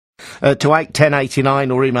to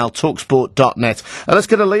 81089 or email talksport.net. Let's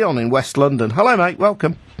get a Leon in West London. Hello, mate.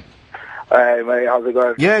 Welcome. Hey, mate. How's it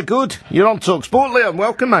going? Yeah, good. You're on TalkSport, Leon.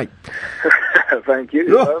 Welcome, mate. Thank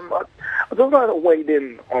you. Oh. I just like to wade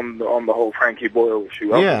in on the whole Frankie Boyle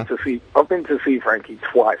issue. I've been to see Frankie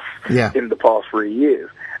twice in the past 3 years.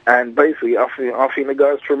 And basically, I think the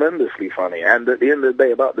guy's tremendously funny. And at the end of the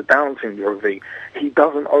day, about the Down syndrome thing, he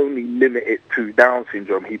doesn't only limit it to Down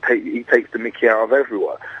syndrome. He takes the mickey out of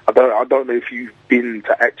everyone. I don't know if you've been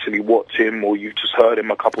to actually watch him or you've just heard him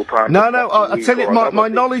a couple times. No. I tell you, my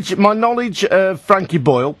knowledge of Frankie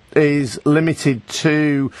Boyle is limited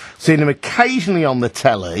to seeing him occasionally on the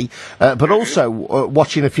telly, but also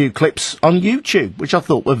watching a few clips on YouTube, which I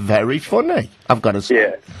thought were very funny. I've got to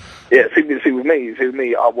say. Yeah, see with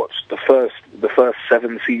me, I watched the first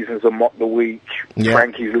 7 seasons of Mock the Week. Yeah.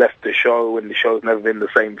 Frankie's left the show, and the show's never been the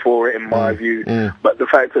same for it, in my view. But the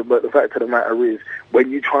fact of the matter is, when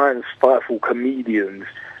you try and stifle comedians,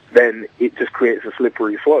 then it just creates a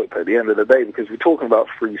slippery slope at the end of the day, because we're talking about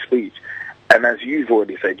free speech. And as you've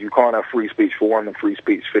already said, you can't have free speech for one and free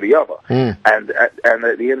speech for the other. And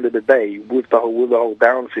at the end of the day, with the whole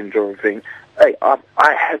Down syndrome thing, hey, I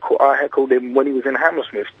heckled him when he was in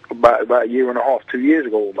Hammersmith about a year and a half, 2 years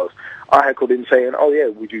ago almost. I heckled him saying, "Oh yeah,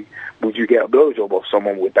 would you get a blowjob off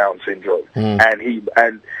someone with Down syndrome?"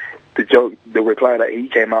 And the reply that he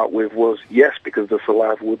came out with was yes, because the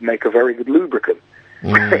saliva would make a very good lubricant.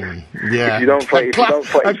 Yeah, if you don't find that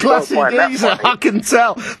funny. I can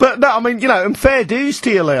tell. But no, I mean, and fair dues to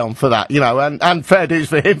you, Leon, for that, and fair dues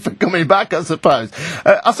for him for coming back, I suppose.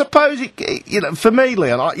 I suppose, for me,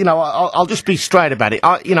 Leon, I'll just be straight about it.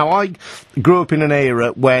 I grew up in an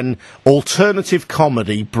era when alternative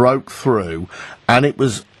comedy broke through, and it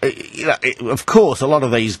was, of course, a lot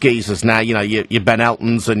of these geezers now, your Ben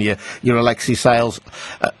Eltons and your Alexi Sales,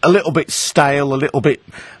 a little bit stale, a little bit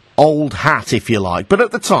old hat, if you like, but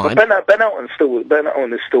at the time, but Ben Elton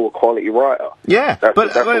is still a quality writer. Yeah,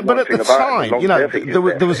 but at the time,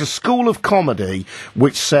 there was a school of comedy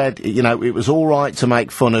which said, it was all right to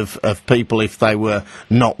make fun of people if they were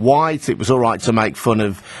not white. It was all right to make fun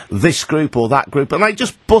of this group or that group, and they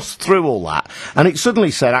just bust through all that. And it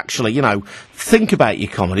suddenly said, actually, think about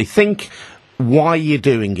your comedy, think why you're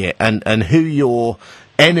doing it, and who your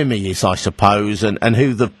enemy is, I suppose, and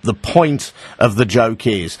who the point of the joke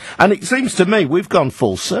is. And it seems to me we've gone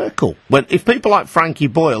full circle. If people like Frankie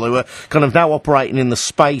Boyle, who are kind of now operating in the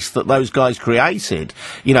space that those guys created,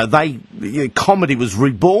 comedy was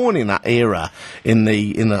reborn in that era in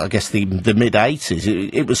the I guess the mid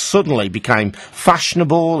 80s. It was suddenly became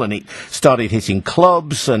fashionable, and it started hitting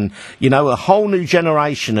clubs, and a whole new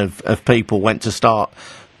generation of people went to start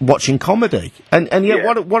watching comedy, and yet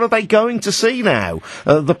what are they going to see now?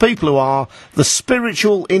 The people who are the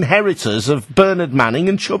spiritual inheritors of Bernard Manning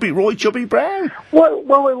and Roy Chubby Brown. Well,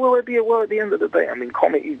 at the end of the day, I mean,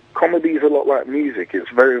 comedy is a lot like music. It's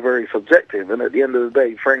very, very subjective, and at the end of the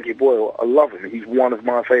day, Frankie Boyle, I love him. He's one of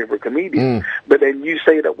my favourite comedians. But then you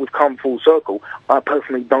say that we've come full circle. I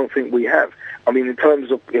personally don't think we have. I mean, in terms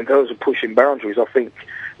of pushing boundaries, I think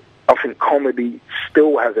comedy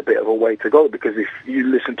still has a bit of a way to go, because if you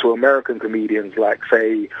listen to American comedians like,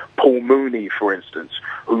 say, Paul Mooney, for instance,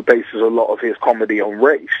 who bases a lot of his comedy on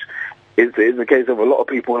race, it's a case of a lot of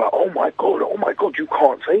people are like, oh my god, you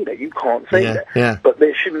can't say that, Yeah. But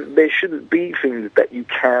there shouldn't be things that you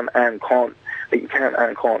can and can't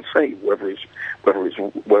say, whether it's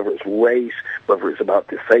race, whether it's about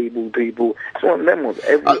disabled people. It's one of them ones.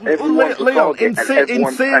 Leon, in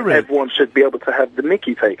theory, everyone should be able to have the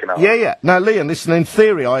mickey taken out. Yeah. Now, Leon, listen, in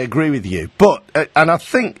theory, I agree with you, but and I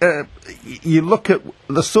think you look at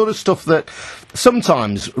the sort of stuff that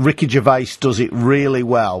sometimes Ricky Gervais does it really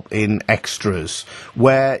well in Extras,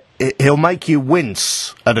 where he'll make you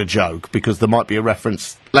wince at a joke because there might be a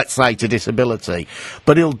reference, let's say, to disability,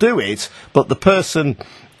 but he'll do it, but the person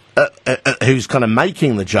who's kind of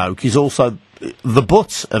making the joke is also the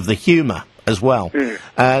butt of the humour as well.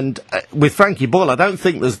 And with Frankie Boyle, I don't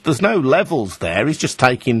think there's no levels there. He's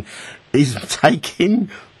taking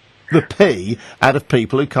the P out of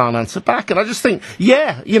people who can't answer back. And I just think,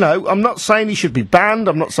 I'm not saying he should be banned.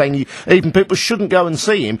 I'm not saying even people shouldn't go and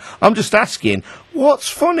see him. I'm just asking, what's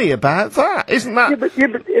funny about that? Isn't that? But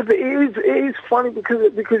it is funny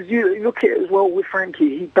because you look at it as well with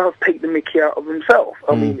Frankie. He does take the mickey out of himself.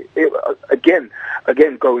 I mean, again,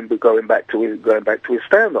 going back to his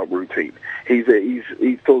stand-up routine. He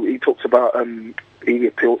talks about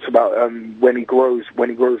when he grows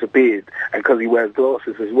a beard, and because he wears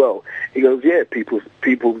glasses as well, he goes,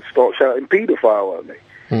 people start shouting paedophile at me.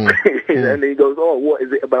 And he goes, "Oh, what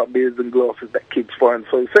is it about beards and glasses that kids find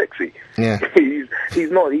so sexy?" Yeah.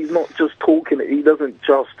 He's not just talking. He doesn't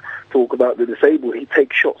just talk about the disabled. He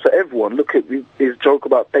takes shots at everyone. Look at his joke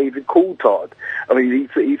about David Coulthard. I mean,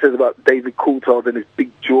 he says about David Coulthard and his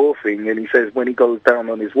big jaw thing, and he says when he goes down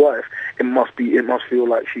on his wife, it must feel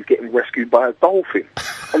like she's getting rescued by a dolphin.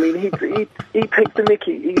 I mean, he takes the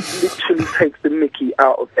mickey. He literally takes the mickey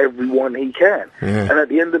out of everyone he can. Yeah. And at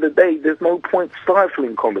the end of the day, there's no point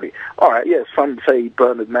stifling comedy. All right, yeah, some say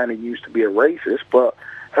Bernard Manning used to be a racist, but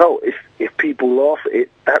hell, if people laugh at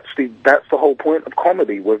it, that's the whole point of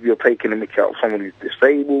comedy. Whether you're taking a mickey out of someone who's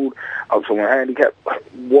disabled, out of someone handicapped,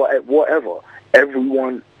 whatever.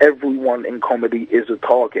 Everyone in comedy is a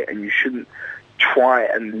target, and you shouldn't try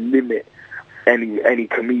and limit any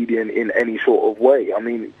comedian in any sort of way. I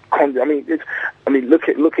mean, look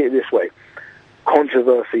at it this way: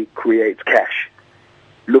 controversy creates cash.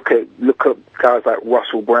 Look at guys like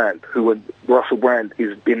Russell Brand, Russell Brand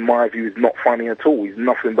is, in my view, is not funny at all. He's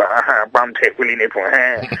nothing but bum tip willy nipple.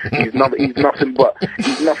 He's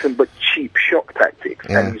nothing but cheap shock tactics,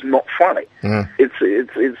 and he's not funny.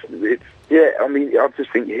 It's yeah. I mean, I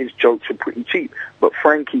just think his jokes are pretty cheap. But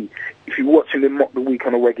Frankie, if you're watching him mock the week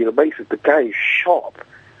on a regular basis, the guy is sharp.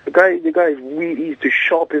 The guy is really, he's the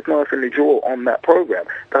sharpest knife in the drawer on that program.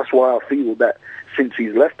 That's why I feel that since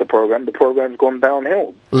he's left the program's gone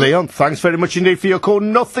downhill. Leon, thanks very much indeed for your call.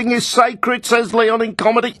 Nothing is sacred, says Leon, in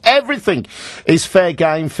comedy. Everything is fair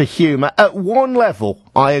game for humour. At one level,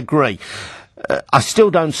 I agree. I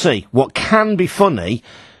still don't see what can be funny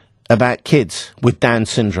about kids with Down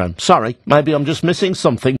syndrome. Sorry, maybe I'm just missing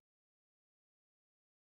something.